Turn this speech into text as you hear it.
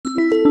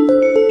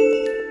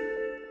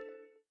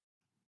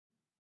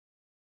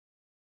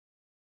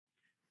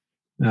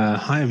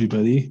Hi,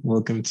 everybody.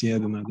 Welcome to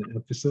yet another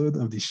episode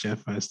of the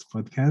Chef First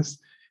podcast.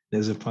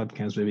 There's a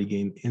podcast where we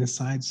gain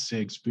insights,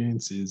 share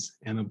experiences,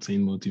 and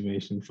obtain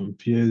motivation from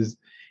peers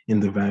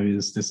in the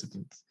various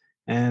disciplines.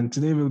 And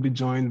today we'll be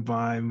joined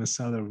by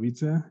Marcella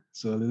Rita.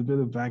 So, a little bit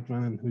of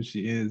background on who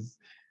she is.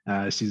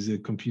 She's a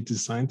computer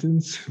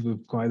scientist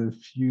with quite a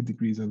few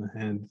degrees on her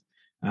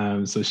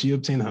hand. So, she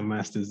obtained her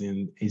master's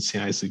in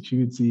HCI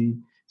security.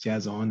 She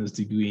has an honors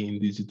degree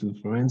in digital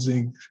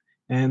forensics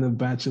and a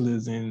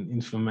bachelor's in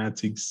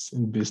informatics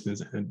and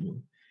business admin.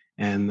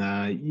 And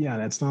yeah,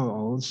 that's not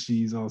all.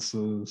 She's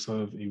also sort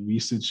of a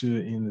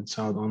researcher in the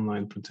child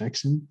online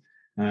protection.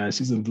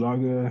 She's a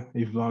vlogger,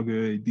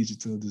 a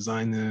digital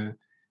designer.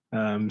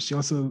 She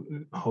also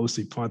hosts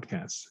a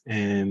podcast,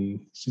 and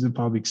she's a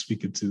public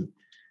speaker too.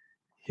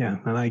 Yeah,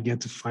 and I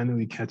get to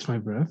finally catch my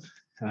breath.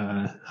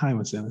 Hi,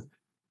 Marcella.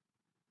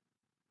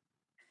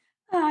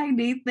 Hi,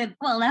 Nathan.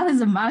 Well, that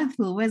was a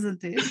mouthful,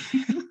 wasn't it?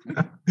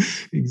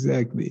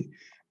 Exactly.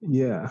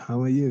 Yeah,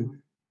 how are you?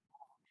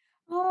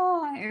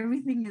 Oh,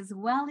 everything is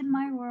well in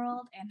my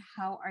world. And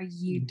how are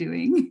you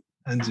doing?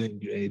 I'm doing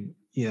great.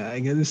 Yeah, I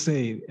gotta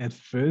say, at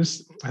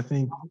first, I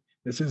think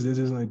this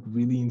is like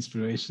really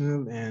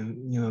inspirational and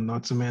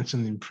not to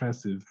mention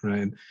impressive,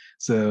 right?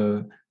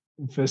 So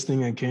first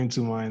thing that came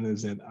to mind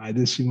is that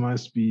either she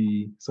must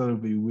be sort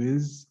of a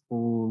whiz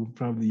or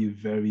probably a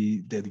very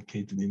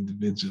dedicated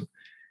individual.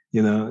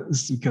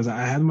 It's because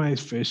I had my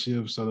fair share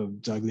of sort of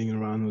juggling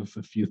around with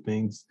a few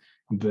things,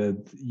 but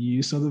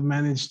you sort of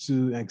managed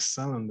to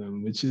excel on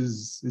them, which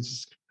is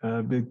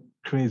a bit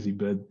crazy,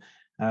 but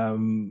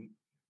um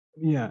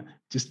yeah,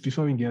 just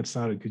before we get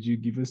started, could you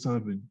give us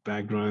sort of a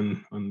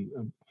background on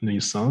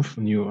yourself,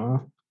 on you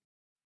are?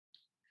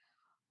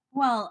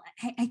 Well,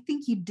 I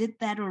think you did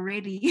that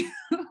already.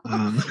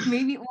 Uh,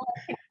 Maybe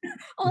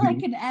all I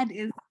can add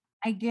is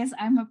I guess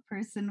I'm a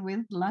person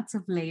with lots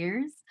of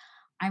layers.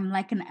 I'm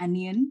like an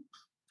onion.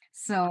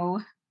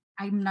 So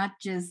I'm not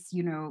just,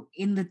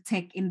 in the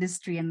tech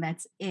industry and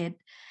that's it.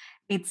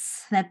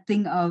 It's that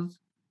thing of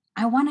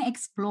I want to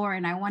explore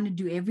and I want to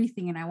do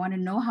everything and I want to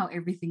know how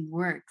everything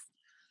works.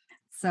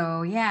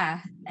 So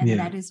yeah, and yeah,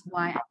 that is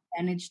why I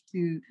managed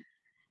to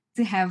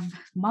have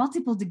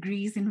multiple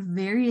degrees in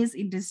various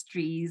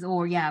industries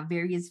or yeah,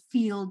 various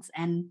fields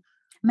and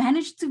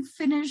managed to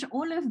finish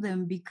all of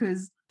them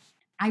because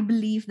I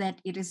believe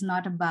that it is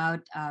not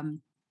about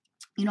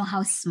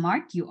how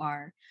smart you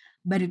are,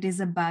 but it is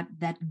about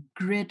that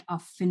grit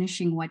of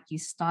finishing what you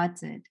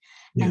started.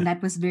 yeah. And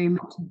that was very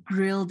much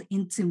drilled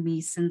into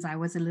me since I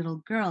was a little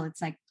girl.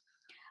 It's like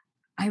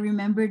I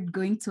remembered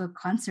going to a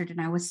concert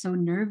and I was so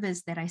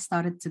nervous that I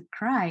started to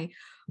cry.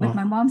 But Oh,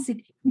 my mom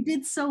said, "You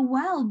did so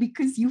well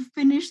because you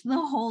finished the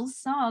whole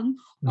song,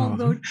 oh.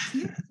 although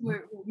tears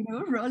were,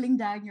 rolling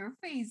down your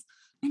face."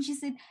 And she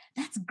said,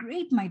 "That's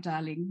great, my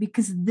darling,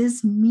 because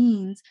this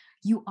means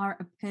you are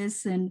a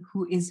person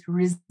who is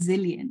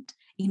resilient.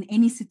 In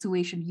any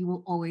situation, you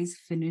will always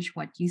finish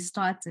what you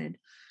started."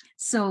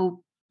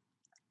 So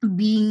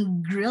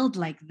being grilled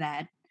like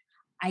that,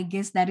 I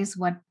guess that is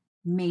what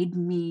made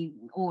me,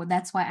 or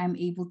that's why I'm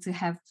able to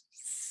have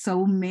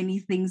so many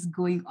things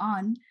going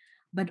on,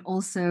 but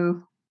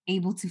also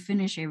able to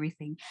finish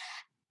everything.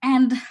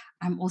 And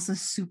I'm also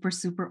super,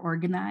 super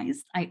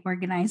organized. I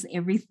organize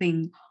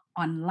everything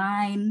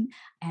online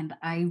and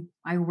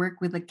I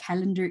work with a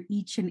calendar.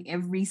 Each and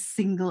every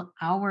single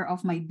hour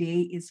of my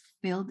day is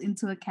filled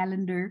into a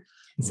calendar.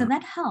 So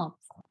that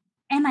helps.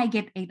 And I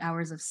get 8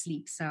 hours of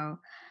sleep. So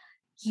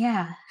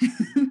yeah.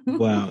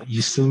 Wow,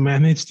 you still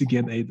managed to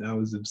get 8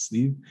 hours of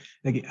sleep.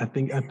 Like, I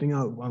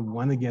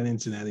want to get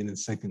into that in a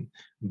second,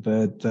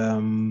 but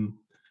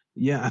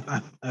yeah,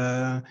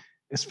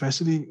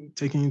 especially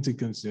taking into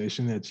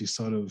consideration that you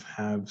sort of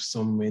have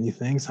so many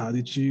things. How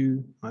did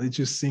you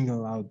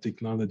single out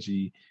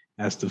technology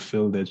as the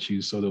field that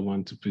you sort of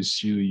want to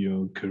pursue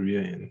your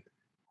career in?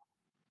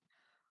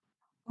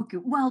 Okay.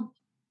 Well,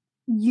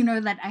 you know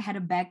that I had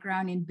a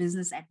background in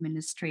business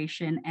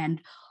administration,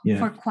 and Yeah,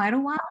 for quite a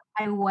while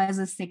I was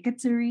a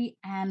secretary,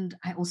 and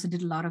I also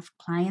did a lot of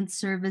client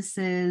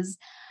services,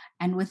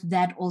 and with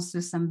that also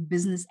some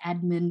business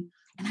admin,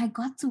 and I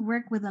got to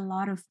work with a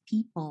lot of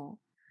people.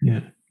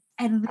 yeah,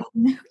 And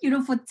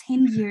then, for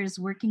 10 years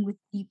working with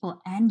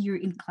people and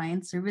you're in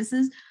client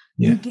services,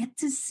 you yeah. get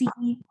to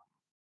see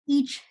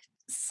each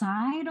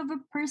side of a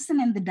person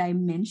and the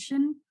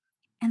dimension.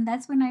 And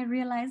that's when I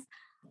realized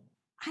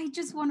I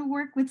just want to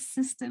work with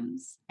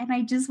systems and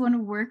I just want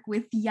to work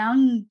with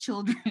young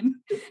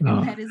children. And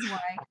Oh, that is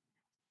why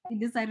I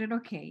decided,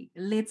 okay,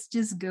 let's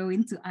just go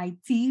into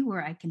IT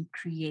where I can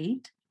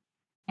create,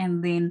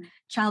 and then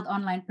child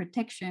online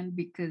protection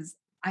because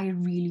I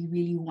really,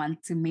 really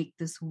want to make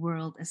this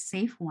world a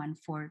safe one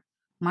for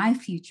my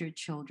future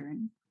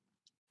children.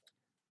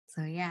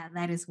 So, yeah,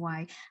 that is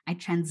why I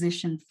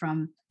transitioned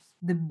from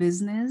the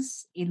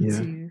business yeah.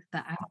 into the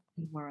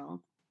IT world.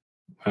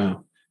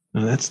 Wow.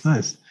 No, that's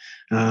nice.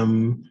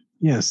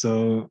 Yeah,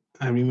 so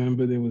I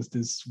remember there was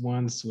this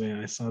once where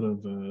I sort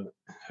of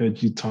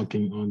heard you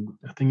talking on,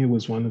 I think it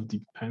was one of the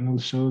panel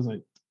shows.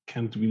 I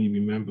can't really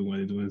remember what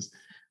it was,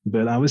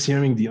 but I was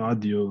hearing the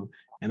audio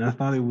and I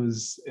thought it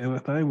was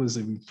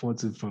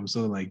reported from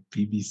sort of like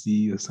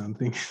BBC or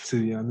something,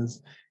 to be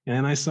honest.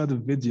 And I saw the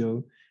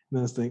video and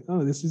I was like,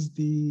 oh, this is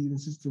the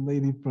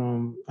lady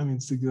from, I mean,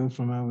 it's the girl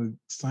from our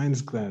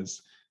science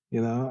class,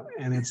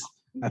 and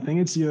I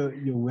think it's your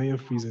way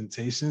of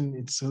presentation.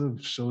 It sort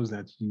of shows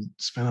that you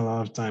spend a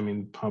lot of time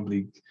in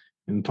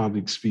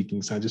public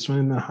speaking. So I just want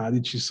to know, how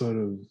did you sort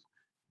of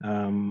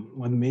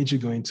what made you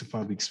go into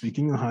public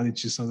speaking, or how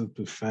did you sort of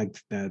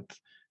perfect that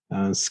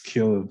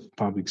skill of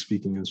public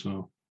speaking as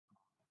well?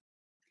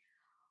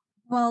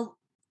 Well,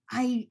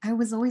 I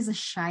was always a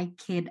shy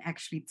kid,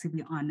 actually, to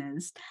be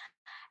honest.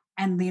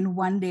 And then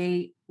one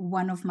day,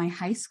 one of my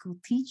high school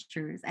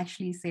teachers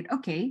actually said,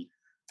 okay,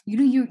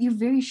 you're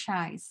very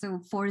shy. So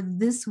for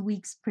this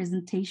week's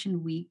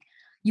presentation week,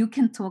 you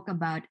can talk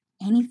about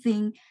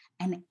anything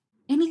and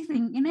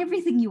anything and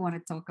everything you want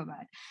to talk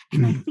about.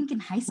 And I think in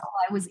high school,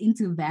 I was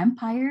into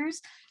vampires.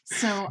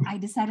 So I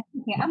decided,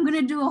 okay, I'm going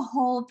to do a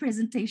whole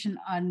presentation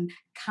on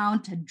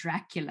Count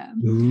Dracula.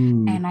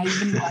 Ooh. And I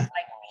even got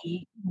like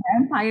the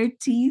vampire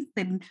teeth.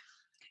 And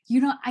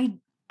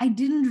I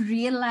didn't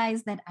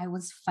realize that I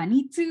was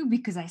funny too,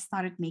 because I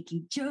started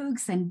making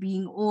jokes and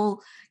being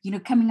all,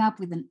 coming up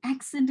with an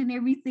accent and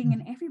everything,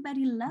 and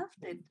everybody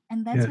loved it.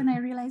 And that's Yeah. when I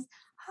realized,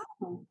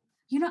 oh,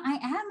 I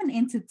am an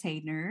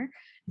entertainer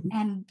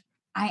and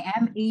I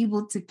am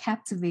able to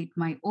captivate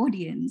my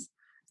audience.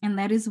 And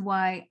that is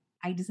why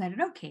I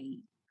decided, okay,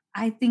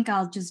 I think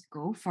I'll just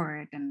go for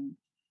it and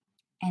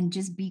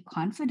just be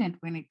confident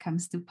when it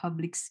comes to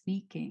public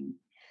speaking.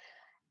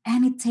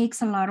 And it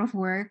takes a lot of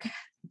work.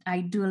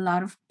 I do a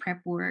lot of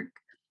prep work.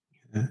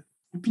 Yeah.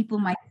 People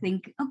might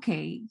think,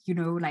 okay,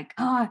 like,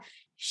 oh,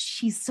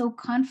 she's so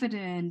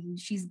confident.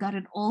 She's got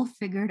it all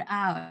figured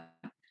out.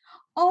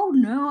 Oh,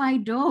 no, I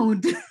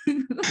don't.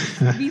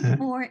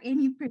 Before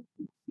any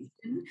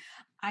presentation,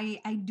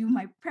 I do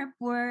my prep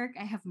work.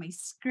 I have my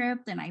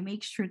script and I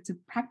make sure to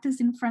practice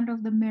in front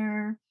of the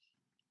mirror.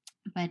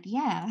 But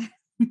yeah.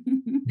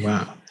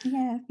 Wow.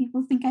 Yeah,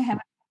 people think I have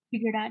it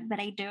figured out, but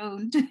I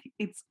don't.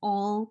 It's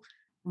all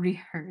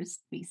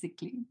rehearsed,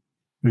 basically.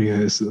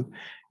 Yeah, so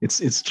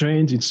it's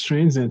strange. It's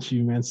strange that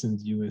you mentioned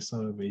you were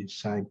sort of a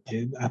shy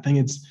kid. I think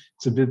it's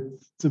a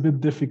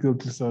bit difficult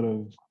to sort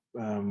of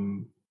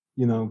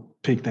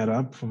pick that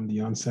up from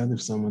the onset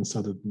if someone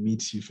sort of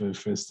meets you for the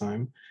first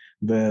time.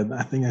 But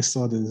I think I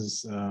saw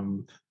this. I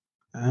don't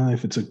know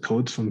if it's a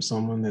quote from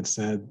someone that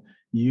said,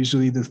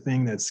 usually the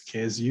thing that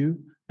scares you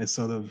is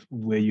sort of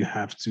where you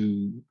have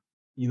to,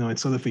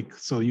 it's sort of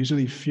so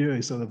usually fear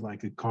is sort of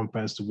like a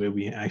compass to where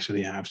we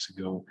actually have to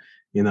go,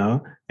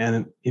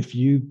 and if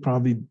you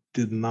probably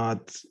did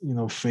not,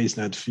 face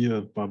that fear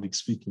of public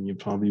speaking, you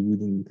probably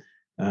wouldn't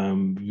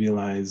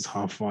realize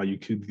how far you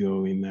could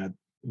go in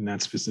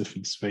that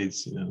specific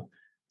space.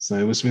 So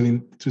it was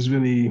really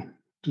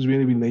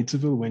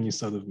relatable when you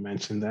sort of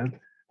mentioned that.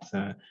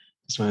 So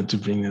just wanted to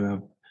bring that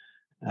up.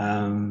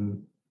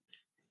 Um,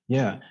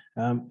 yeah.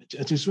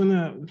 I just want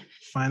to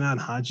find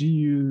out,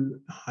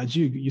 you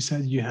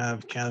said you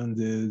have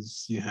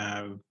calendars, you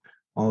have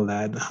all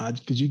that.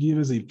 Could you give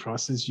us a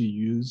process you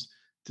use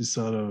to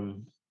sort of,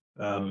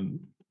 um,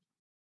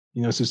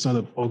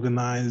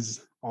 organize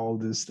all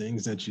these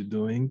things that you're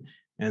doing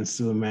and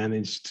still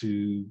manage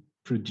to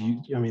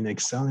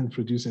excel and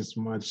produce as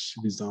much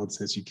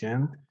results as you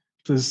can,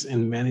 plus,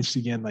 and manage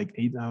to get like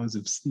 8 hours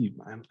of sleep,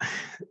 man.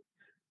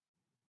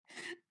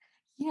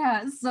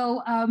 Yeah.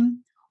 So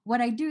what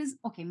I do is,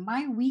 okay,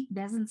 my week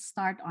doesn't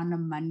start on a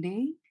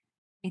Monday.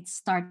 It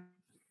starts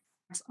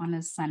on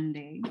a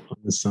Sunday. On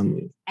the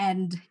Sunday.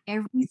 And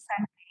every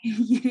Sunday,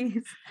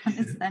 yes, on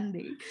a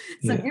Sunday.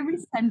 So Yeah. every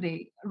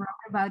Sunday,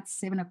 around about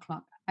 7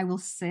 o'clock, I will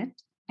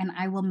sit and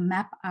I will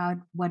map out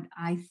what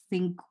I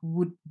think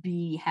would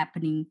be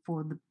happening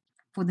for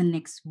the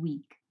next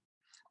week.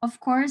 Of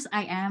course,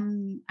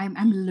 I'm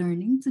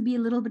learning to be a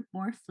little bit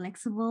more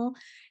flexible,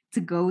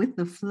 to go with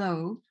the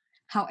flow.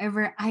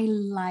 However, I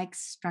like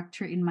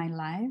structure in my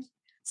life.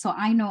 So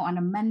I know on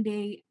a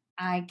Monday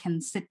I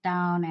can sit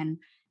down and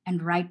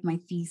write my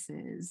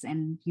thesis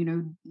and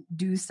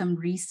do some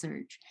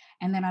research.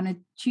 And then on a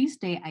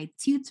Tuesday I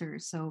tutor.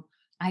 So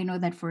I know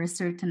that for a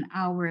certain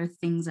hour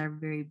things are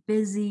very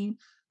busy.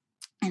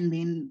 And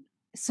then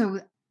so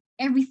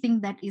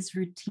everything that is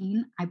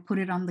routine, I put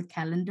it on the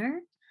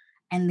calendar,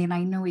 and then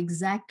I know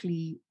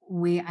exactly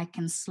where I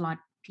can slot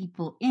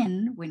people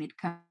in when it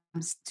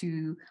comes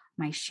to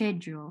my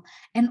schedule.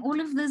 And all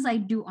of this I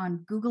do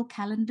on Google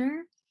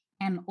Calendar.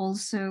 And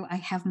also, I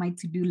have my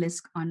to do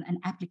list on an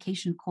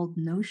application called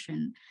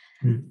Notion.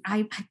 Mm.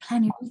 I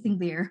plan everything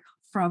there,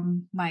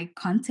 from my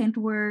content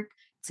work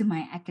to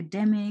my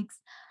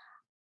academics.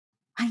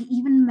 I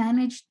even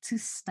managed to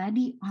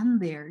study on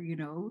there,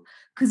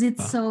 because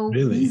it's Oh, so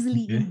really?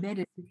 easily Okay.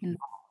 embedded.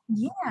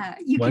 You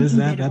What can is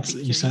that? embed a You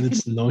picture. said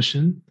it's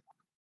Notion?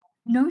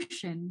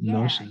 Notion, yeah.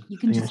 Notion. You I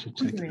can think I just should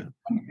check Google it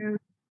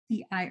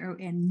it. out.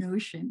 Notion,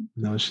 Notion.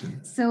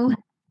 Notion. So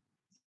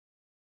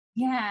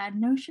yeah,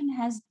 Notion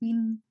has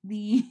been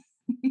the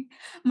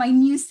my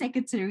new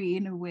secretary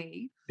in a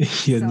way.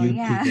 Your So new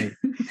yeah. PA.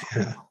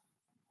 Yeah.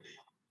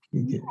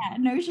 Okay. Yeah,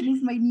 Notion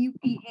is my new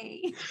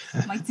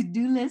PA. My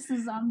to-do list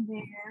is on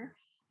there.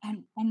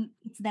 And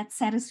it's that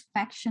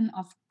satisfaction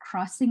of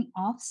crossing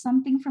off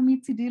something from your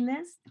to-do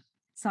list.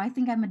 So I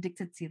think I'm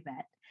addicted to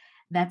that.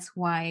 That's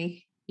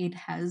why it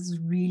has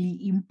really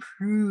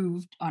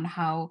improved on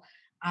how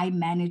I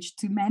manage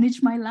to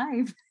manage my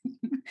life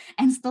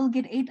and still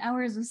get 8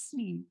 hours of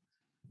sleep.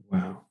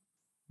 Wow.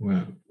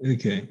 Wow.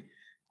 Okay.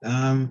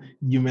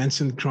 You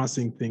mentioned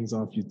crossing things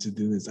off your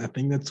to-do list. I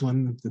think that's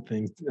one of the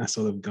things I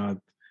sort of got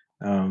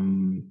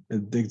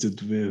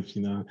addicted with,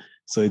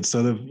 So it's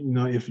sort of,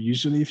 if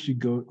you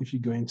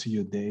go into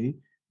your day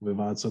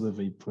without sort of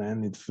a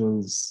plan, it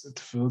feels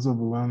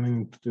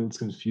overwhelming, it feels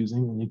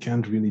confusing, and you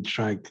can't really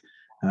track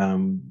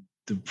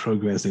the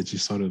progress that you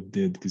sort of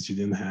did because you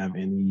didn't have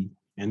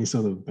any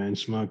sort of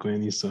benchmark or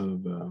any sort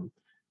of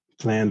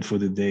planned for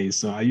the day.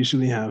 So I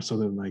usually have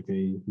sort of like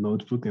a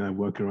notebook that I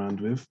work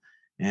around with.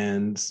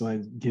 And so I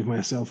give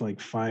myself like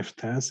 5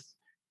 tasks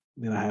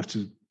that I have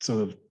to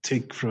sort of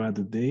tick throughout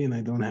the day, and I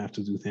don't have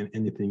to do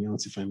anything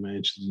else if I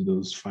manage to do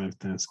those 5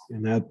 tasks.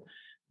 And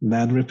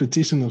that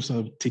repetition of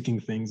sort of ticking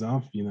things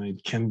off,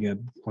 it can get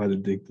quite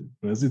addictive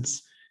because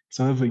it's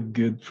sort of a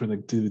good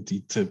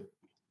productivity tip.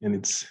 And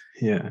it's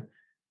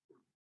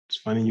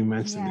funny you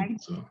mentioned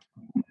it. So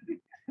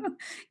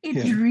it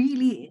yeah.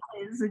 really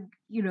is,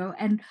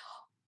 and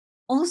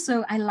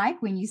also I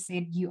like when you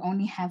said you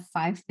only have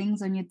 5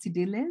 things on your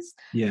to-do list.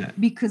 Yeah.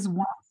 Because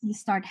once you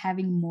start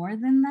having more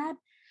than that,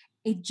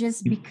 it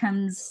just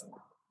becomes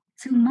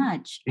too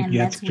much. It And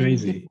gets that's when you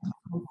get, crazy.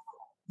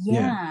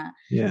 yeah,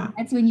 Yeah.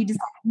 that's when you decide,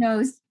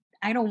 no,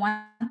 I don't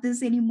want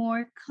this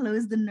anymore.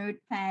 Close the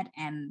notepad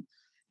and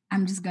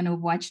I'm just going to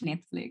watch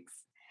Netflix.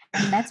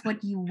 And that's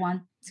what you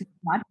want to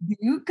not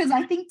do. Because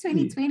I think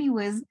 2020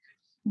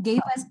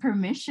 gave us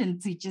permission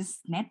to just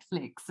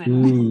Netflix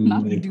and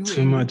not like do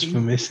too much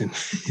anything. permission.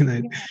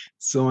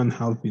 So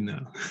unhealthy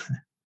now.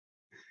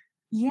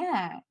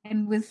 Yeah.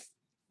 And with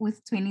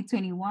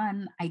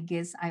 2021, I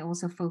guess I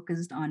also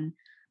focused on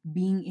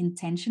being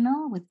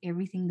intentional with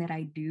everything that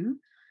I do.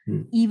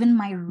 Even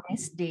my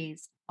rest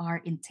days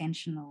are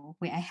intentional,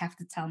 where I have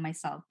to tell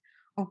myself,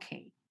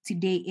 okay,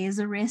 today is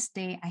a rest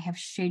day. I have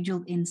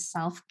scheduled in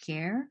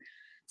self-care.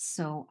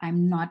 So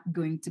I'm not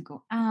going to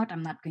go out.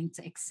 I'm not going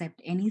to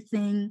accept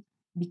anything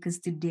because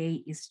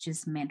today is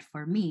just meant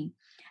for me.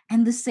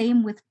 And the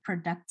same with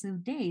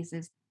productive days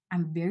is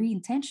I'm very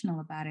intentional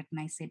about it. And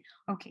I said,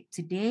 okay,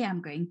 today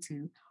I'm going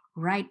to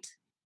write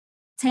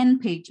 10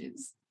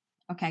 pages.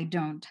 Okay, I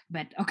don't,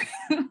 but okay.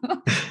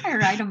 I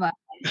write about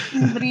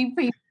 3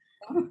 pages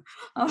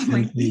of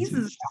my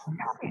thesis.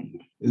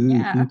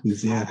 Yeah.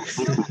 Thesis, yeah.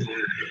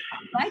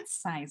 Bite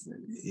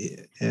sizes.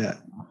 Yeah.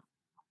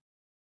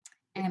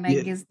 And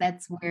I guess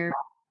that's where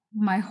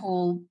my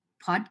whole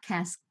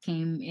podcast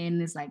came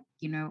in, is like,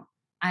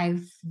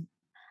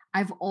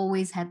 I've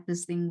always had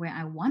this thing where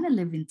I want to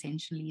live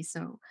intentionally.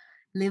 So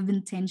live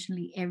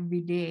intentionally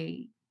every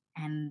day.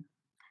 And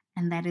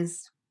that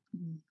is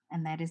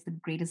the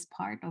greatest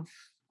part of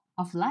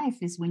life,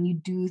 is when you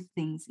do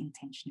things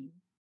intentionally.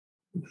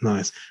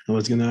 Nice. I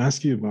was going to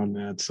ask you about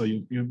that. So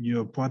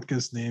your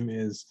podcast name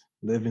is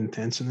Live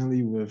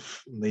Intentionally with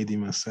Lady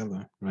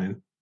Marcella, right?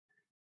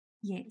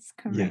 Yes,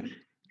 correct.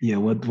 Yeah.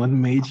 What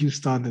made you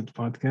start that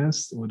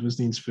podcast? What was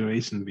the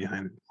inspiration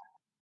behind it?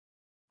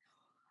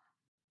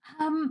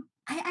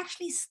 I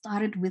actually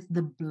started with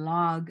the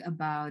blog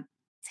about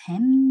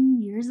 10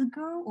 years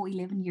ago or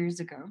 11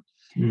 years ago.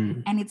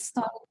 And it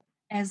started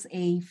as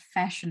a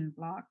fashion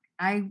blog.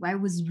 I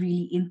was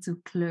really into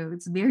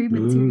clothes, very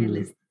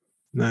materialistic.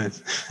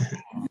 Nice.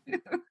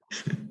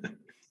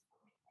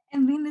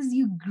 And then as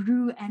you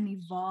grew and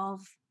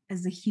evolved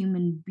as a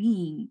human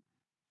being,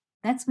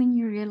 that's when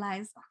you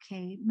realize,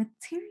 okay,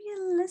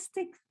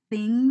 materialistic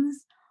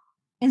things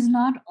is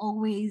not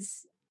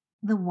always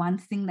the one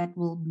thing that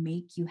will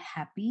make you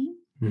happy.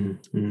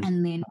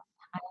 And then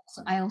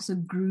I also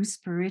grew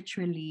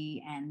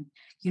spiritually, and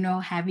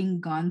having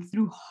gone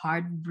through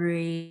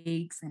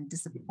heartbreaks and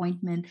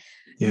disappointment,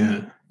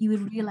 you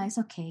would realize,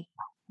 okay,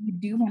 you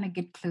do want to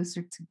get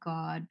closer to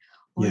God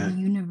or the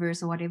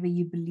universe or whatever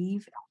you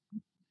believe,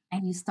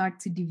 and you start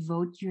to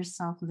devote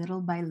yourself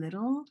little by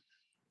little.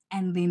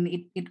 And then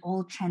it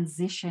all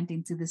transitioned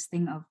into this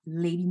thing of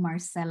Lady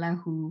Marcella,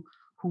 who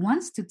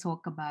wants to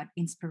talk about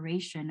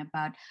inspiration,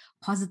 about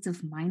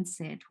positive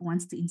mindset, who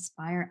wants to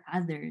inspire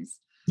others.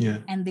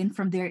 And then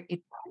from there,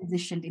 it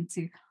transitioned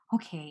into,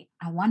 okay,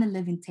 I want to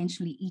live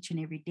intentionally each and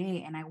every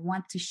day, and I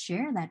want to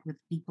share that with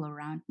people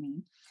around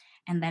me.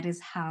 And that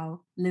is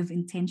how Live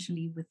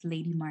Intentionally with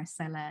Lady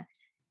Marcella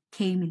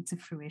came into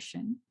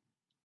fruition.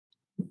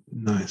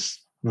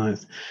 Nice.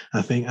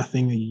 I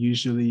think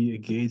usually a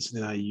gauge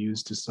that I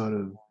use to sort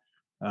of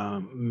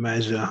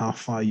measure how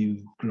far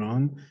you've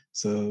grown.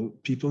 So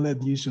people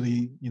that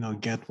usually,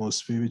 get more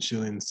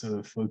spiritual and sort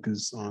of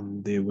focus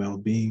on their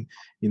well-being,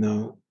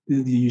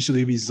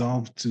 usually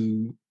resolve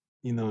to,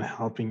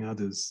 helping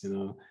others,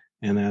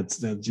 And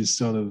that just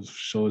sort of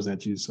shows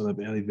that you sort of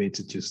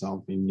elevated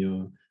yourself in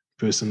your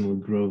personal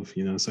growth,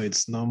 so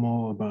it's not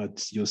more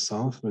about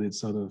yourself, but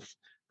it's sort of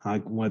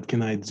what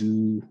can I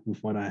do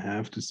with what I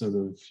have to sort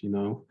of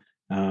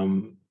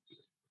um,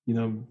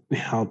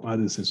 help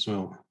others as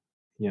well.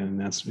 Yeah,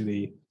 and it's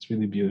really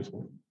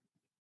beautiful.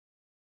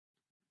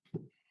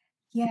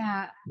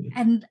 Yeah.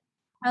 And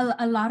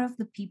a lot of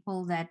the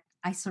people that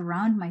I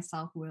surround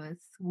myself with,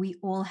 we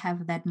all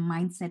have that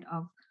mindset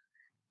of,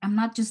 I'm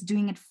not just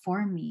doing it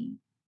for me,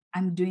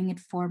 I'm doing it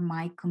for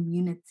my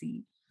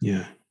community.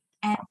 Yeah.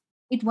 And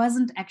it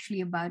wasn't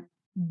actually about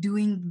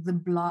doing the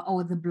blog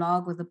or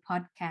the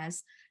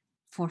podcast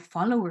for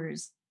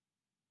followers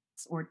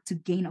or to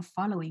gain a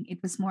following. It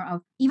was more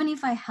of, even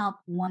if I help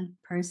one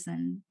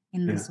person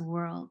in this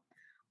world,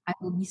 I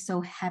will be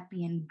so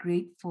happy and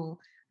grateful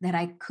that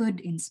I could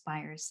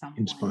inspire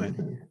someone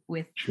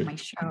with my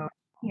show.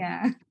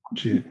 Yeah.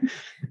 True.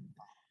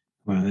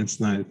 Wow, that's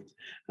nice.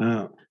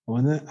 I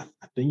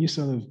think you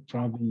sort of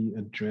probably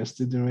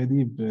addressed it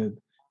already, but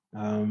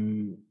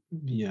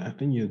yeah, I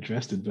think you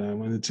addressed it, but I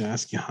wanted to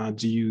ask you, how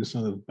do you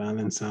sort of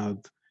balance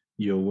out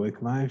your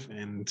work life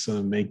and sort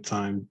of make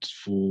time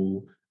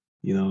for,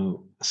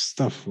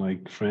 stuff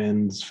like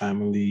friends,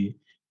 family?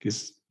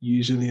 Because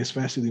usually,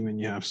 especially when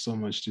you have so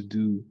much to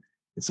do,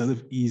 it's sort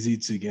of easy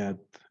to get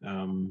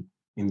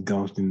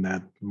engulfed in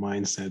that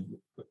mindset,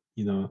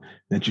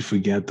 that you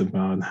forget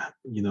about,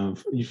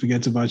 you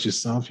forget about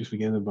yourself, you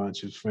forget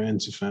about your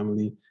friends, your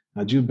family.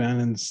 How do you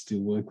balance the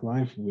work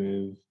life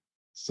with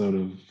sort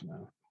of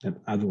that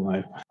other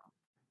life?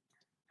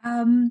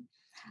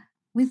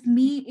 With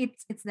me,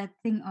 it's that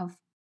thing of,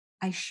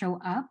 I show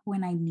up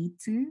when I need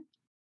to.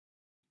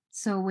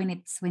 So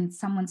when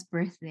someone's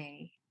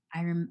birthday,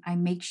 I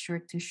make sure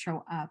to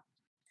show up.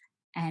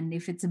 And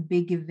if it's a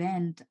big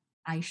event,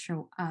 I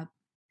show up,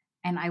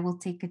 and I will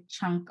take a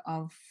chunk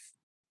of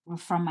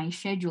from my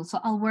schedule. So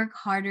I'll work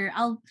harder.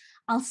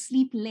 I'll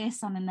sleep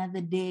less on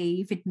another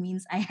day if it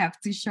means I have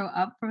to show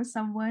up for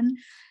someone,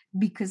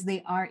 because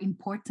they are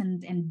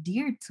important and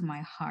dear to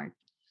my heart.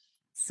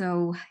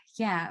 So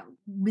yeah,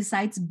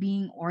 besides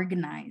being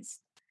organized,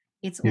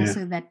 it's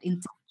also that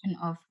intention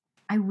of,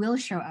 I will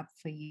show up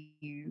for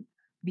you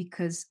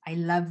because I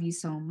love you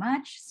so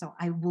much. So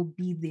I will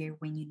be there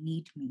when you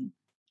need me.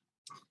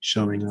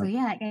 Showing So up.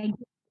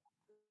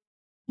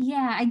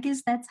 yeah, I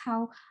guess that's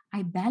how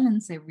I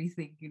balance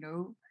everything,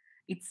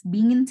 It's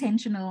being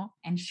intentional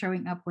and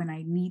showing up when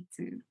I need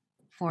to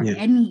for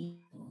any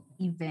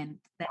event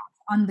that's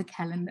on the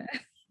calendar.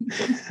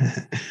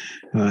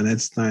 Oh,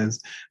 that's nice.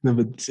 No,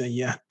 but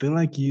yeah, I feel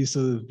like you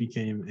sort of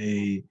became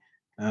a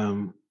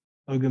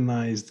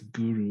organized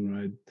guru,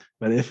 right?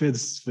 But if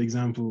it's, for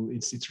example,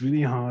 it's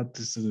really hard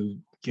to sort of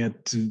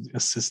get to a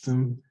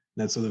system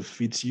that sort of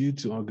fits you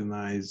to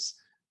organize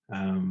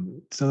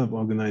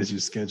your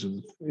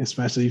schedule.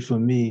 Especially for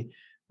me,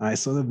 I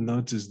sort of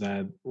noticed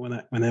that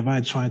whenever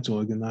I try to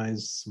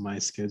organize my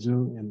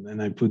schedule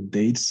and I put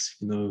dates,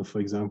 for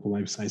example,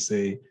 I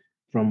say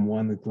from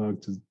 1 o'clock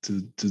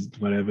to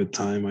whatever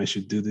time I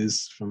should do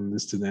this, from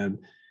this to that,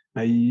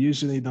 I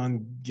usually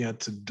don't get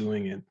to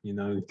doing it,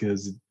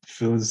 because it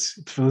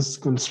feels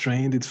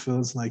constrained. It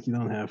feels like you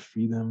don't have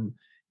freedom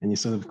and you're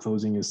sort of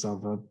closing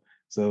yourself up.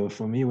 So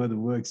for me, what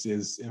works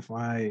is if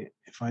I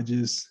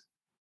just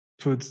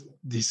put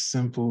these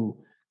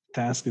simple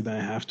tasks that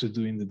I have to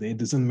do in the day. It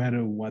doesn't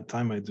matter what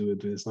time I do it,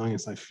 but as long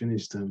as I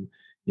finish them,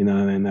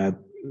 and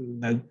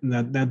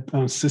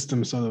that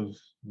system sort of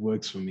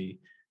works for me.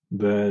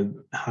 But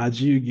how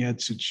do you get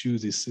to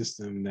choose a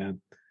system that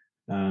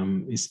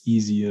is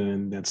easier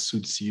and that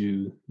suits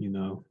you,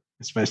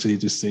 especially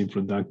to stay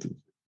productive?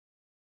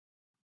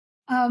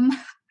 Um,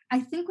 I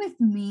think with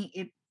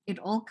me, it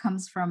all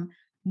comes from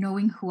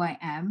knowing who I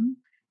am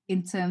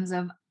in terms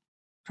of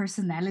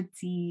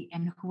personality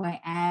and who I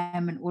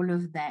am and all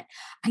of that.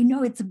 I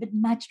know it's a bit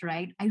much,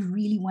 right? I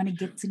really want to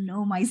get to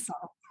know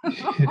myself.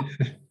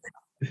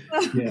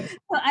 Yeah.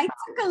 So I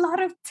took a lot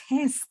of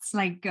tests,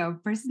 like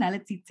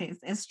personality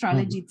tests,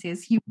 astrology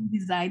tests, human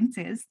design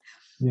tests,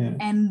 Yeah.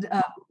 and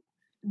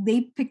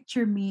they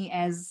picture me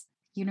as,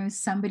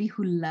 somebody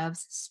who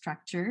loves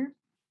structure.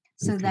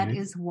 So that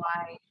is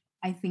why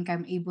I think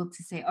I'm able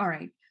to say, all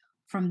right,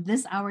 from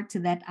this hour to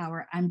that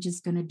hour, I'm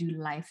just going to do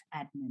life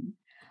admin.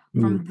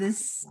 From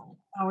this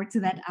hour to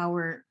that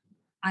hour,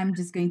 I'm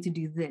just going to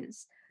do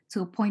this,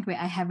 to a point where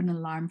I have an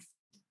alarm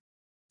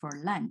for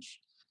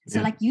lunch.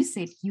 So, like you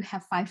said, you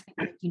have 5 things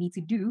that you need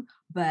to do,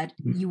 but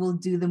you will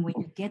do them when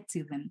you get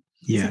to them.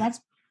 Yeah. So that's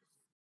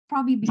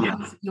probably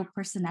because your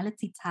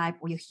personality type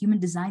or your human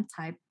design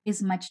type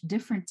is much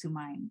different to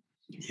mine.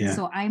 Yeah.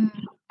 So I'm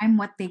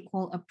what they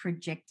call a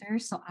projector.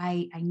 So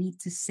I need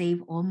to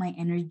save all my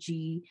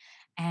energy,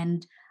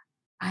 and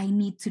I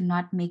need to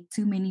not make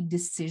too many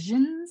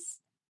decisions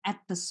at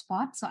the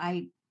spot. So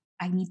I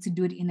need to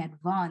do it in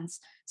advance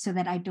so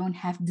that I don't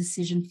have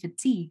decision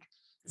fatigue.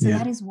 So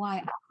that is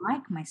why I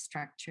like my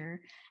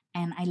structure,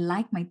 and I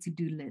like my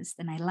to-do list,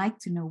 and I like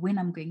to know when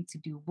I'm going to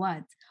do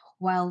what.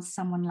 While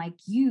someone like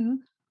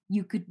you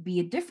could be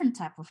a different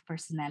type of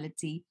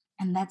personality,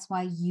 And that's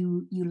why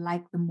you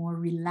like the more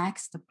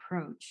relaxed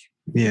approach,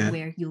 Yeah.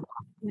 where you'll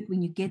do it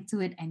when you get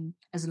to it, and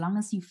as long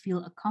as you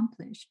feel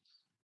accomplished.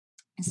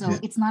 So Yeah.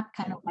 it's not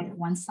kind of like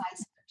one size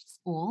fits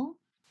all.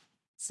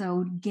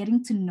 So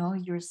getting to know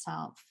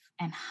yourself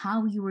and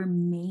how you were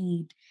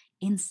made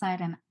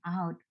inside and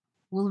out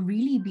will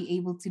really be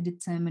able to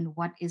determine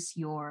what is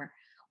your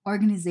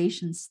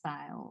organization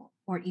style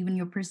or even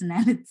your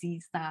personality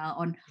style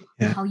on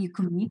Yeah. how you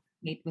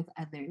communicate with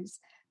others.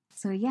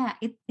 So yeah,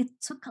 it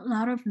took a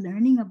lot of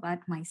learning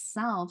about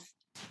myself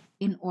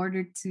in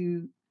order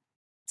to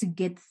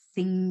get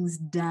things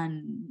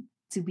done,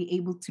 to be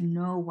able to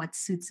know what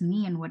suits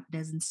me and what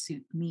doesn't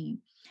suit me.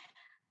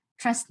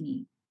 Trust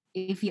me,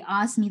 if you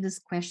asked me this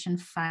question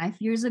 5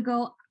 years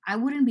ago, I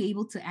wouldn't be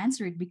able to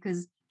answer it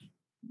because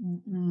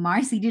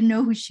Marcy didn't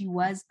know who she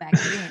was back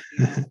then, you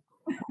know.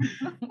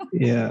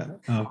 Yeah.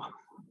 Oh,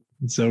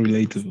 it's so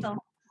relatable. Still,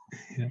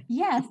 Yeah.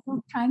 yeah,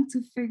 still trying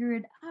to figure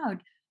it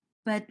out.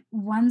 But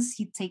once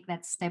you take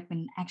that step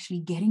in actually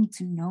getting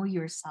to know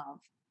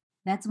yourself,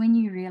 that's when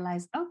you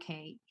realize,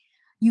 okay,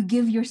 you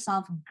give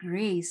yourself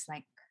grace.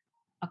 Like,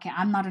 okay,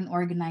 I'm not an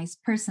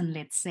organized person,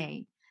 let's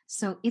say.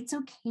 So it's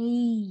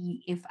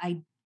okay if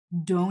I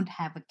don't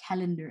have a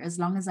calendar as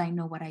long as I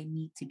know what I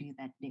need to do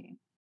that day.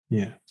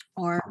 Yeah.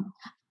 Or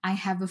I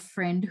have a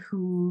friend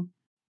who,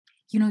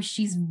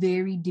 she's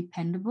very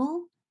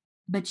dependable,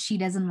 but she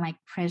doesn't like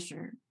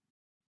pressure.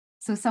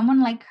 So someone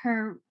like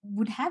her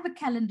would have a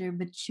calendar,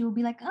 but she'll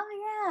be like, "Oh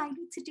yeah, I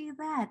need to do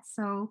that."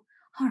 So,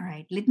 all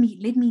right, let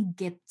me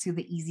get to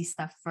the easy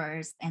stuff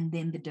first and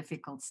then the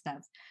difficult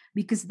stuff,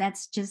 because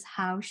that's just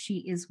how she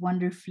is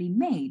wonderfully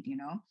made.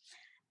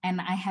 And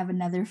I have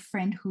another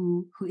friend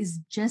who is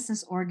just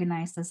as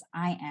organized as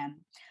I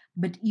am,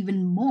 but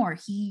even more,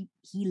 he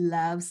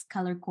loves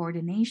color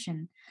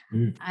coordination.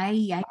 Mm.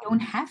 I don't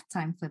have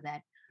time for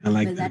that, I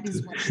like but that that too.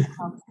 is what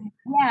helps.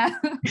 Yeah.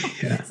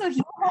 Yeah. So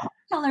he has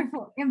color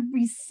for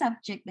every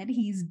subject that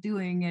he's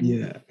doing, and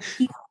Yeah.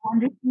 he's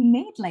wonderfully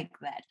made like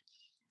that.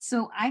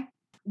 So I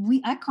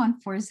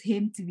can't force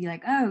him to be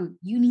like, oh,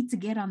 you need to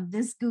get on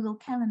this Google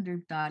Calendar,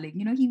 darling.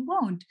 He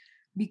won't,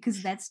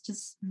 because that's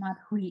just not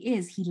who he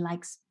is. He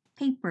likes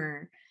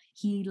paper.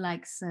 He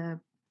likes a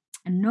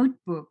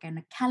notebook and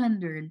a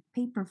calendar in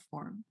paper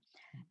form.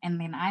 And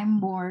then I'm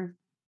more,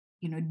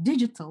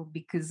 digital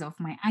because of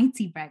my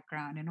IT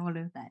background and all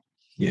of that.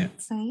 Yeah.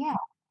 So yeah,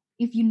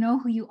 if you know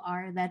who you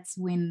are, that's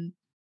when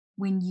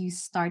you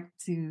start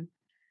to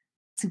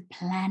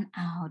plan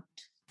out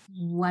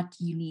what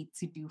you need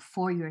to do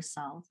for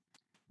yourself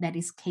that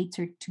is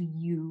catered to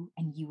you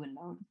and you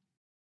alone.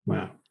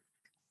 Wow.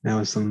 That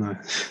was so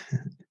nice.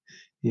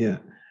 Yeah.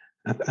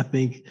 I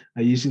think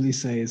I usually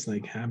say it's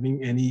like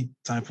having any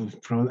type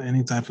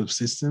of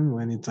system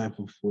or any type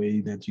of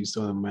way that you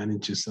sort of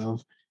manage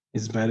yourself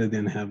is better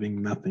than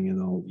having nothing at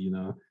all.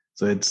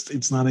 So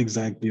it's not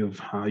exactly of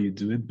how you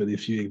do it, but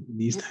if you at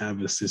least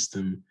have a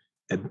system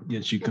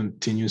that you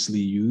continuously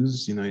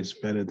use, it's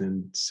better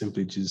than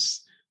simply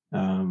just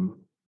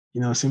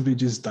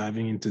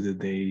diving into the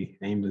day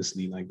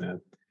aimlessly like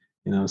that.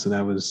 So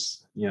that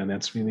was, yeah,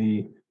 that's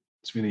really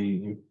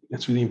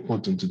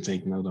important to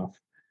take note of.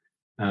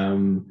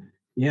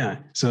 Yeah,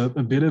 so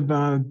a bit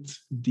about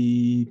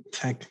the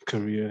tech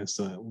career.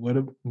 So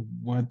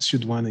what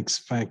should one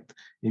expect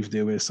if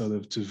they were sort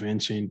of to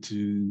venture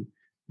into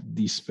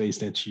the space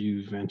that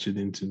you ventured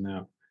into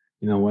now?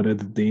 What are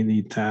the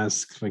daily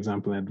tasks, for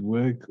example, at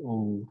work,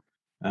 or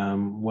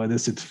what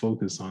does it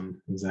focus on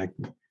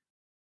exactly?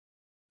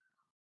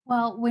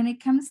 Well, when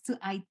it comes to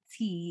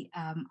IT,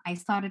 I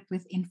started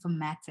with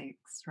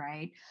informatics,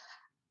 right?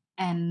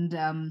 And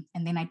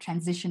then I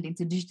transitioned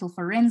into digital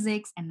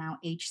forensics and now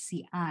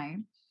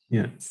HCI.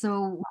 Yeah,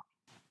 So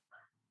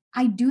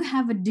I do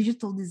have a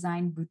digital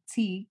design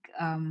boutique,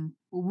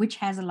 which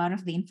has a lot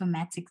of the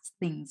informatics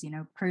things,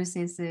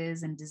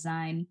 processes and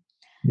design.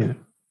 yeah,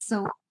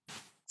 So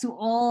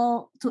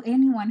to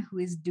anyone who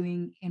is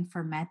doing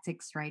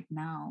informatics right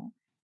now,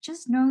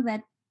 just know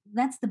that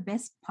that's the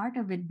best part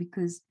of it,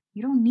 because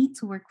you don't need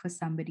to work for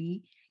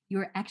somebody.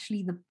 You're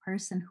actually the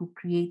person who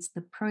creates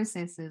the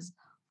processes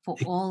for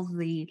all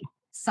the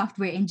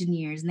software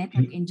engineers,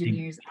 network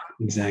engineers.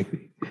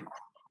 exactly.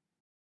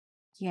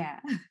 Yeah.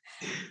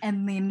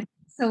 And then,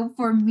 so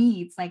for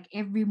me, it's like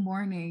every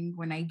morning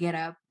when I get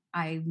up,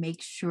 I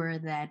make sure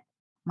that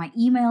my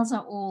emails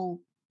are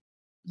all,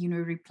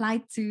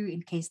 replied to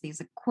in case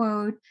there's a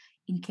quote,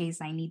 in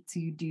case I need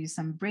to do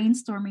some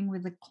brainstorming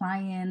with a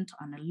client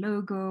on a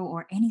logo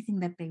or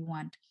anything that they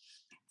want.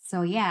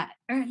 So, yeah,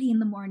 early in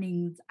the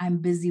mornings, I'm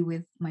busy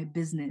with my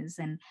business,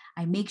 and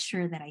I make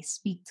sure that I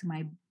speak to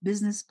my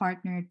business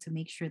partner to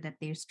make sure that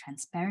there's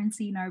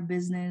transparency in our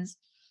business.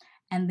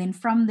 And then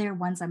from there,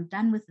 once I'm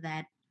done with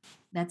that,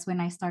 that's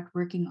when I start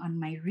working on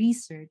my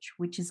research,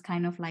 which is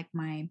kind of like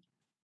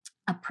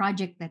a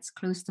project that's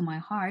close to my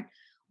heart,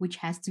 which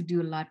has to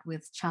do a lot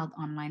with child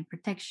online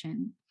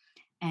protection.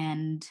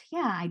 And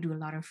yeah, I do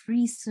a lot of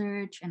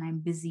research, and I'm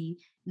busy,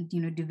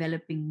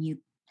 developing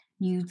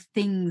new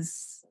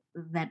things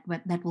that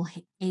will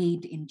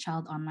aid in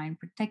child online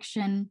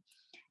protection.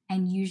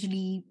 And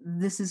usually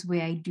this is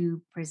where I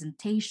do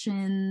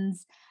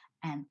presentations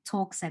and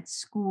talks at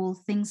school,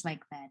 things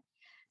like that.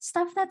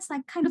 Stuff that's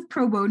like kind of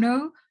pro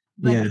bono,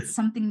 but Yeah. it's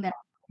something that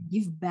I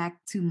give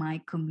back to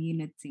my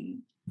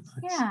community.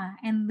 Nice. Yeah.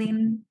 And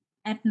then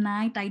at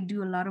night, I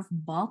do a lot of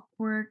bulk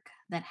work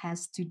that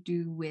has to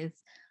do with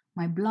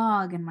my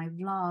blog and my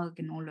vlog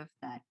and all of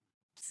that.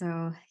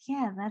 So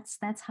yeah,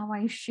 that's how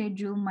I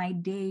schedule my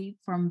day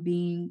from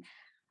being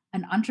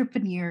an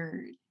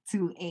entrepreneur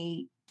to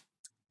a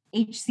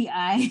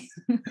HCI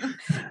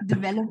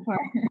developer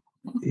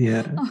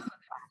Yeah. of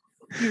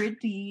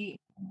security,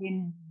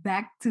 then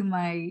back to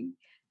my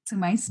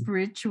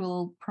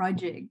spiritual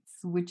projects,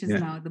 which is Yeah.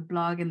 now the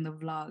blog and the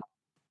vlog.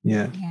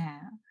 Yeah.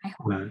 Yeah, I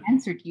hope Wow. I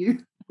answered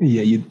you.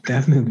 Yeah, you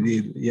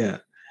definitely did. Yeah.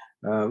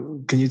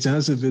 Can you tell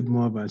us a bit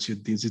more about your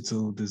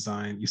digital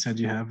design? You said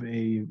you have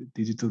a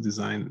digital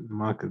design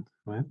market,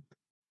 right?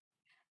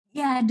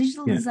 Yeah,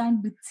 digital Yeah.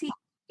 design boutique.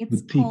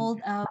 It's Boutique. called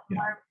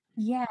Yeah.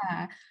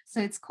 yeah.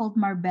 So it's called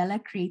Marbella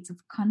Creative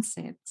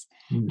Concepts,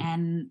 Mm.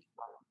 and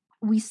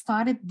we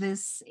started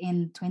this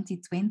in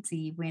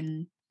 2020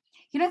 when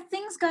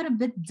things got a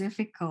bit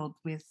difficult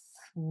with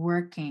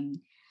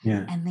working,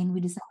 Yeah. and then we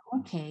decided,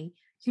 okay,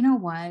 you know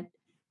what,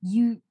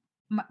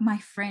 my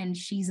friend,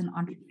 she's an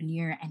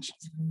entrepreneur and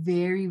she's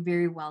very,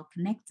 very well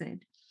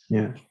connected.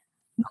 Yeah.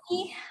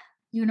 Me,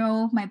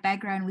 my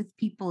background with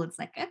people, it's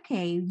like,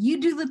 okay, you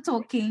do the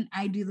talking,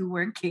 I do the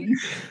working.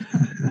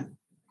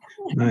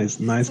 Nice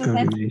So that's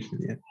combination.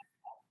 Yeah.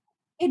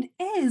 it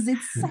is.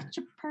 It's such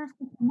a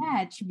perfect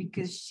match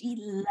because she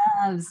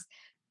loves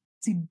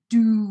to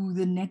do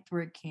the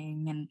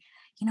networking and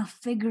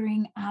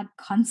figuring out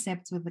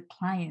concepts with the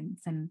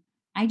clients, and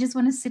I just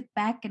want to sit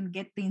back and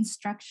get the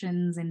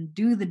instructions and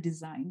do the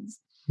designs.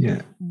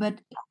 Yeah.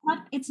 But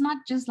it's not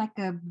just like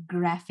a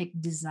graphic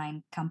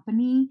design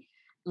company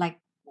like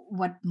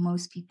what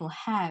most people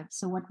have.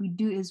 So what we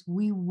do is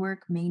we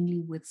work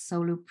mainly with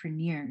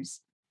solopreneurs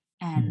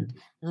and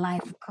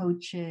life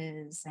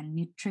coaches and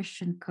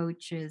nutrition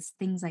coaches,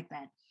 things like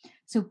that.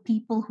 So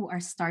people who are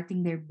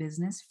starting their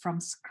business from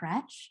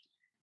scratch,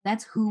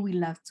 that's who we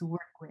love to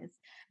work with,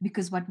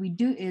 because what we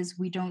do is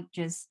we don't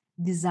just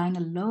design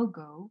a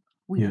logo,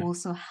 we Yeah.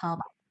 also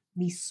help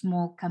these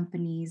small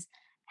companies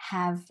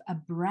have a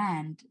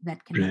brand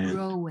that can Brand.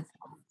 grow with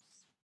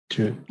us.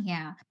 True.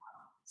 Yeah.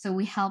 So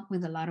we help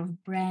with a lot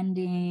of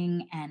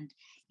branding and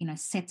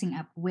setting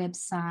up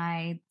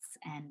websites,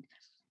 and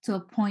to a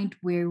point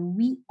where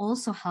we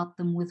also help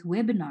them with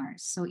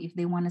webinars. So if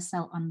they want to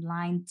sell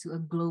online to a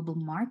global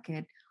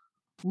market,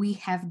 we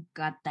have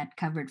got that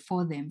covered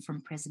for them,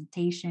 from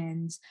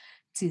presentations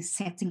to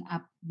setting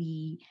up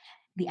the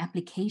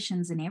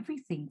applications and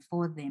everything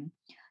for them.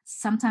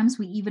 Sometimes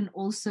we're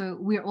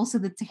also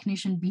the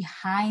technician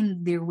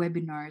behind their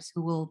webinars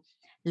who will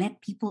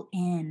let people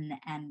in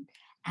and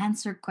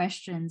answer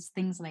questions,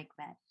 things like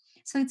that.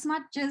 So it's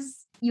not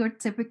just your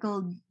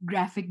typical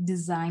graphic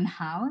design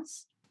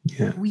house.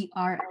 Yeah. We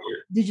are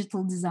a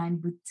digital design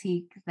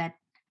boutique that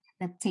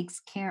takes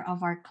care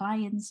of our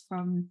clients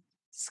from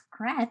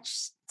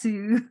scratch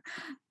to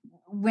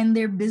when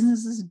their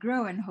businesses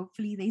grow, and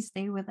hopefully they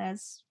stay with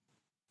us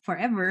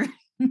forever.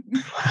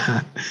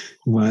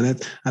 Well,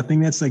 I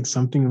think that's like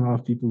something a lot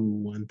of people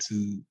want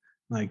to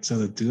like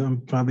sort of do.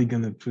 I'm probably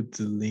gonna put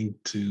the link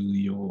to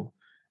your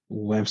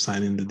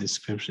website in the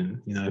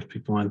description. If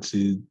people want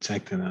to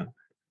check that out,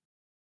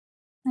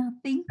 No,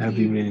 thank that'd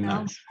be you. really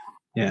nice.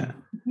 Yeah.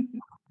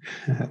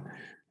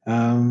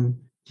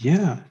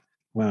 Yeah.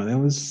 Wow, that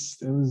was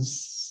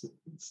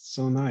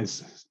so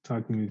nice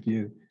talking with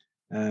you.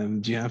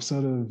 Do you have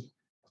sort of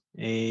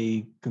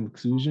a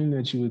conclusion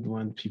that you would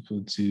want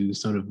people to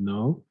sort of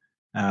know?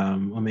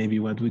 Or maybe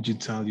what would you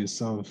tell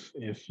yourself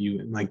if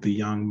you, like the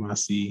young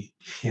Marcy,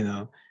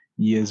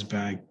 years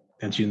back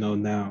that you know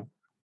now,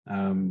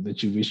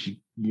 that you wish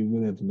you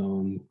would have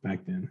known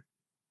back then?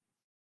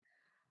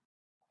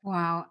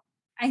 Wow.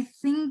 I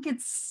think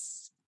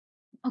it's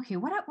okay.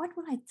 What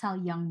will I tell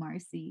young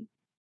Marcy?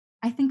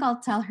 I think I'll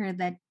tell her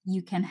that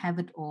you can have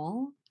it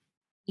all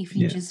if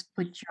you Yeah, just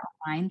put your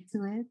mind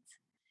to it.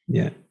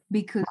 yeah,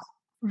 Because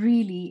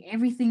really,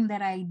 everything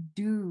that I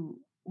do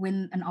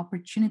when an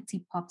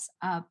opportunity pops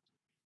up,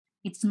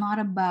 it's not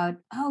about,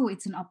 oh,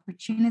 it's an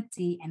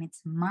opportunity and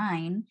it's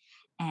mine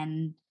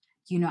and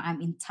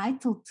I'm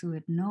entitled to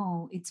it.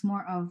 No, it's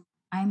more of,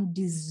 I'm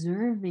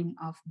deserving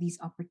of this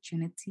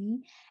opportunity,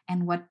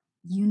 and what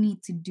you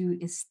need to do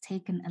is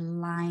take an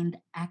aligned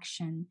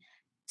action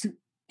to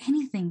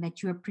anything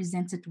that you are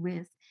presented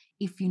with,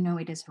 if you know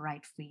it is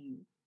right for you.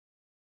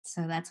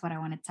 So that's what I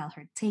want to tell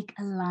her. Take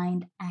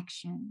aligned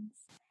actions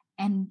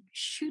and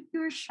shoot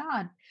your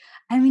shot.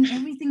 I mean,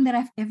 everything that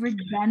I've ever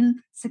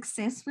done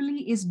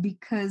successfully is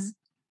because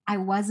I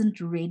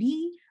wasn't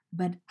ready,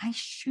 but I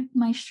shoot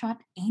my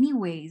shot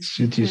anyways.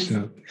 shoot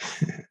yourself.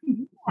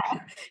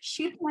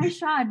 Shoot my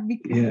shot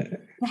because Yeah,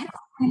 that's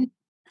when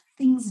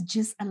things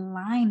just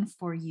align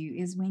for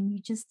you, is when you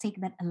just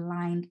take that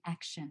aligned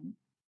action.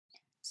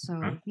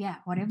 So yeah,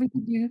 whatever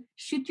you do,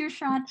 shoot your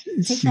shot,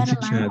 take shoot that your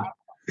aligned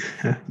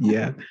shot.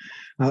 Yeah.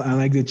 I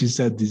like that you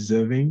said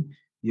deserving,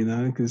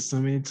 because so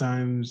many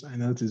times I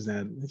notice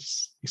that,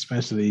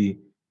 especially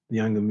the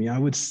younger me, I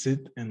would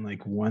sit and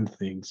like want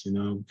things,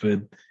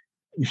 but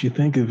if you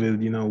think of it,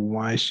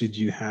 why should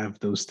you have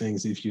those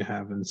things if you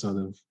haven't sort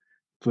of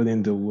put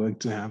in the work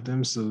to have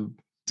them? So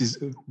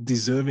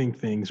deserving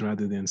things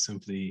rather than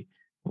simply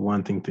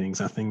wanting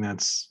things. I think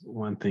that's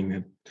one thing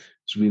that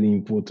is really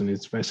important,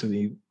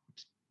 especially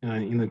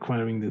in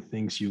acquiring the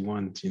things you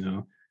want.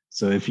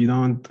 So if you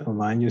don't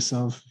align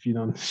yourself, if you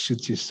don't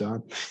shoot your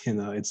shot,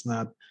 it's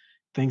not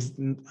things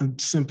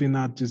simply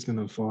not just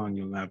gonna fall on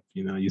your lap.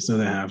 You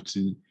sort of have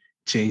to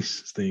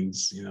chase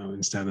things,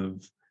 instead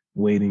of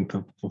waiting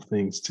for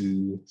things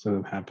to sort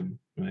of happen,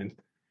 right?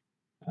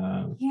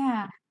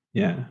 Yeah.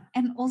 Yeah.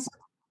 And also,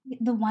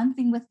 the one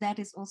thing with that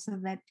is also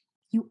that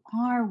you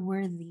are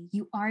worthy,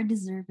 you are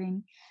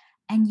deserving,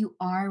 and you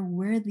are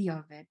worthy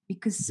of it.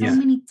 Because so Yeah.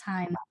 many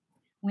times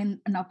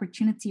when an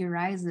opportunity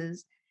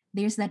arises,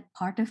 there's that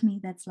part of me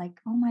that's like,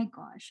 oh my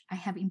gosh, I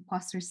have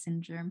imposter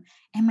syndrome.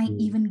 Am I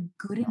even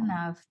good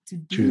enough to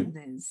do True.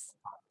 this?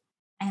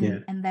 Yeah.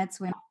 And that's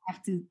when I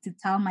have to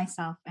tell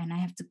myself, and I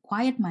have to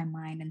quiet my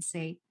mind and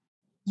say,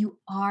 you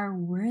are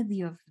worthy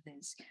of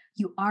this.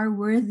 You are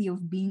worthy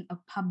of being a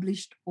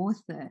published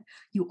author.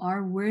 You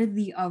are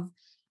worthy of,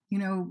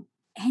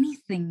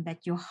 anything that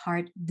your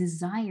heart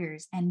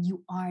desires, and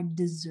you are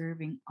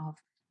deserving of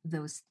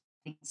those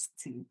things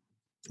too.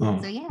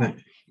 Oh, So yeah,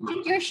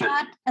 shoot your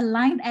shot,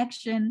 aligned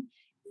action.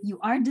 You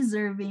are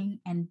deserving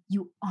and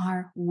you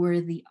are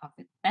worthy of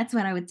it. That's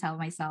what I would tell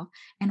myself,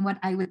 and what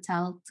I would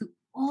tell to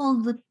all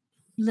the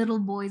little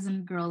boys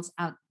and girls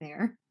out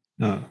there.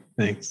 oh,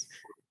 thanks.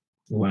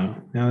 Wow,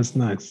 that was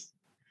nice.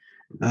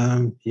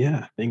 Yeah,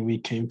 I think we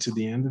came to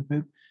the end of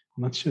it.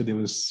 I'm not sure. There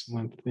was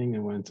one thing I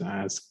wanted to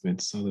ask, but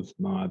sort of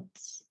not.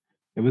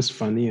 It was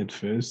funny at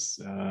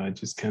first. I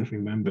just can't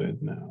remember it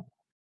now.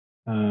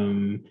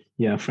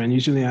 Yeah, a friend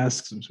usually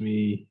asks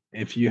me,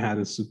 if you had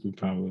a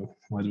superpower,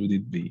 what would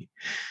it be?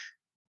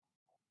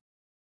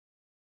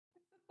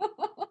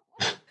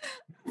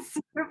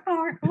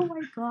 Superpower. Oh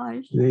my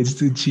gosh. It's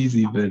too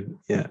cheesy, but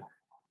yeah.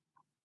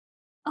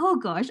 Oh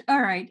gosh.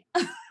 All right.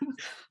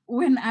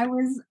 When I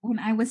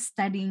was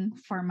studying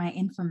for my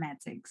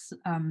informatics,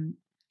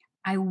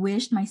 I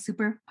wished my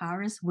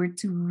superpowers were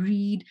to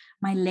read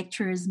my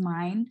lecturer's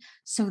mind,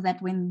 so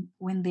that when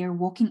they're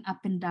walking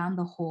up and down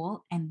the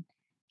hall and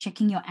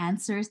checking your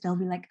answers, they'll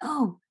be like,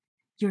 "Oh,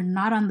 you're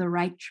not on the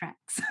right track."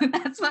 So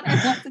that's what I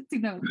wanted to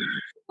know.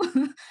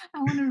 I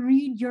want to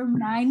read your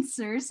mind,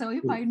 sir. So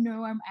if I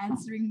know I'm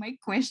answering my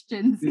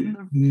questions in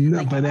the No,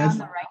 like but am I on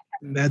the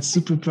right. that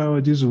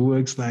superpower just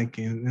works like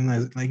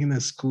in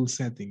a school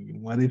setting.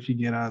 What if you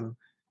get out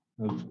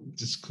of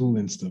the school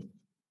and stuff?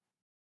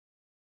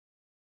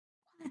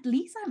 At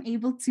least I'm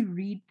able to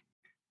read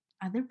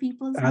other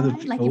people's Out of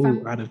mind. Like if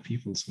I'm out of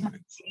people's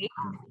minds. okay,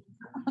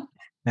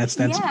 That,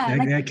 yeah,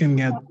 like that can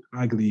get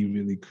ugly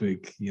really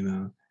quick.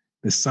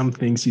 There's some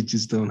things you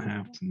just don't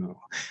have to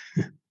know.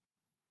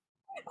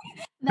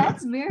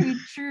 that's very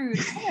true.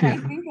 Now that I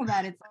Yeah. think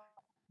about it,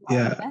 wow,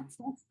 Yeah. that's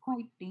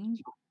quite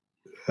dangerous.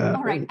 Uh,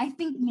 All right, I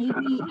think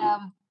maybe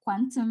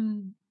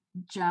quantum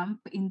jump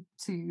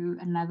into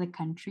another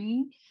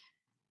country.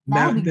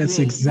 That'll be that's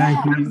great.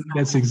 Yeah.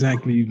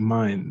 exactly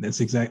mine.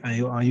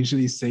 I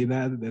usually say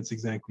that. That's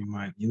exactly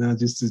mine.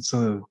 Just to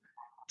sort of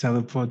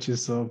teleport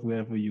yourself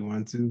wherever you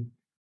want to.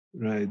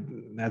 Right.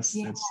 Yeah. That's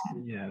my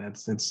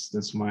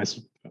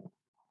superpower.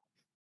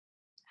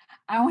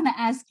 I want to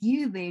ask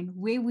you then,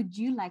 where would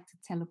you like to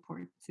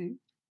teleport to?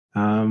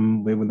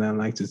 Where would I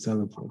like to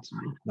teleport to?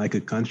 Like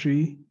a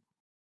country?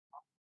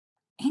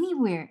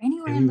 Anywhere in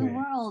the Anywhere.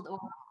 world or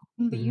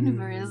in the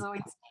universe Mm, or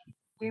in space.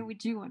 Where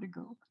would you want to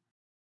go?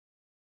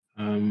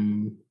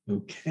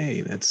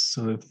 okay, let's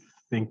sort of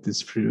think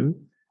this through.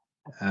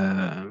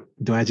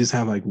 Do I just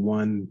have like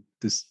one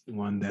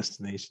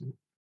destination?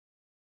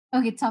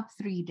 Okay, top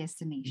 3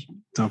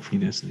 destination. Top three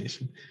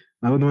destination.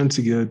 I would want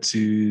to go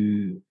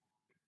to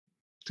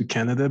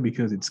Canada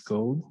because it's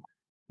cold,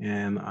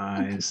 and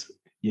Okay.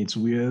 it's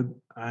weird.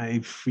 I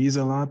freeze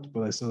a lot,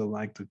 but I sort of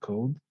like the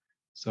cold,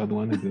 so I'd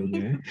want to go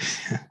there.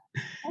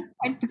 That's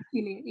quite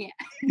peculiar. Yeah.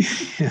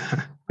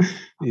 Yeah,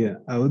 yeah.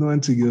 I would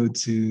want to go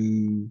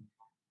to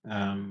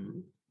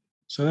um,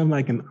 sort of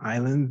like an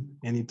island,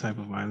 any type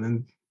of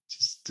island.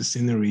 Just the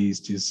scenery is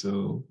just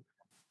so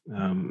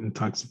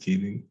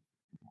intoxicating,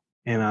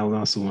 and I would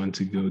also want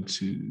to go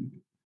to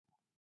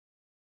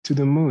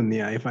the moon.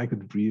 Yeah, if I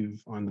could breathe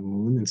on the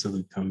moon and sort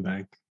of come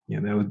back, yeah,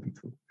 that would be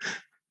cool.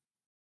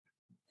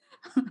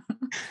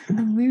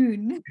 The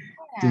moon.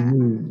 The Yeah.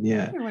 moon,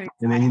 yeah. You're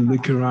And then you excited.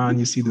 look around,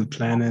 you see the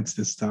planets,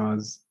 the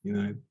stars.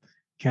 It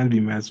can be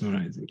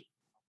mesmerizing.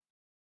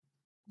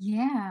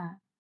 Yeah.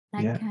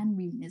 That Yeah. can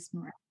be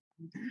mesmerizing.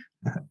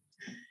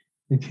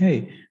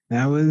 Okay,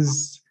 that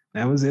was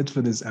it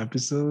for this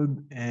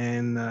episode,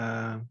 and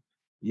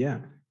yeah,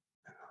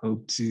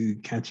 hope to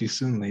catch you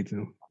soon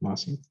later,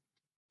 Marcy.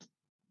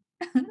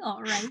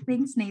 All right.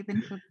 Thanks,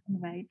 Nathan, for the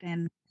invite.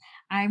 And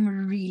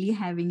I'm really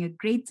having a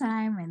great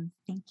time. And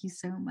thank you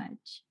so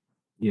much.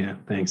 Yeah,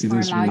 thanks. It for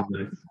was really allowing.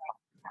 nice.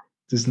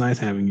 It's nice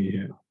having you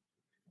here.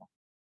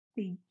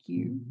 Thank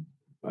you.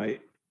 Bye.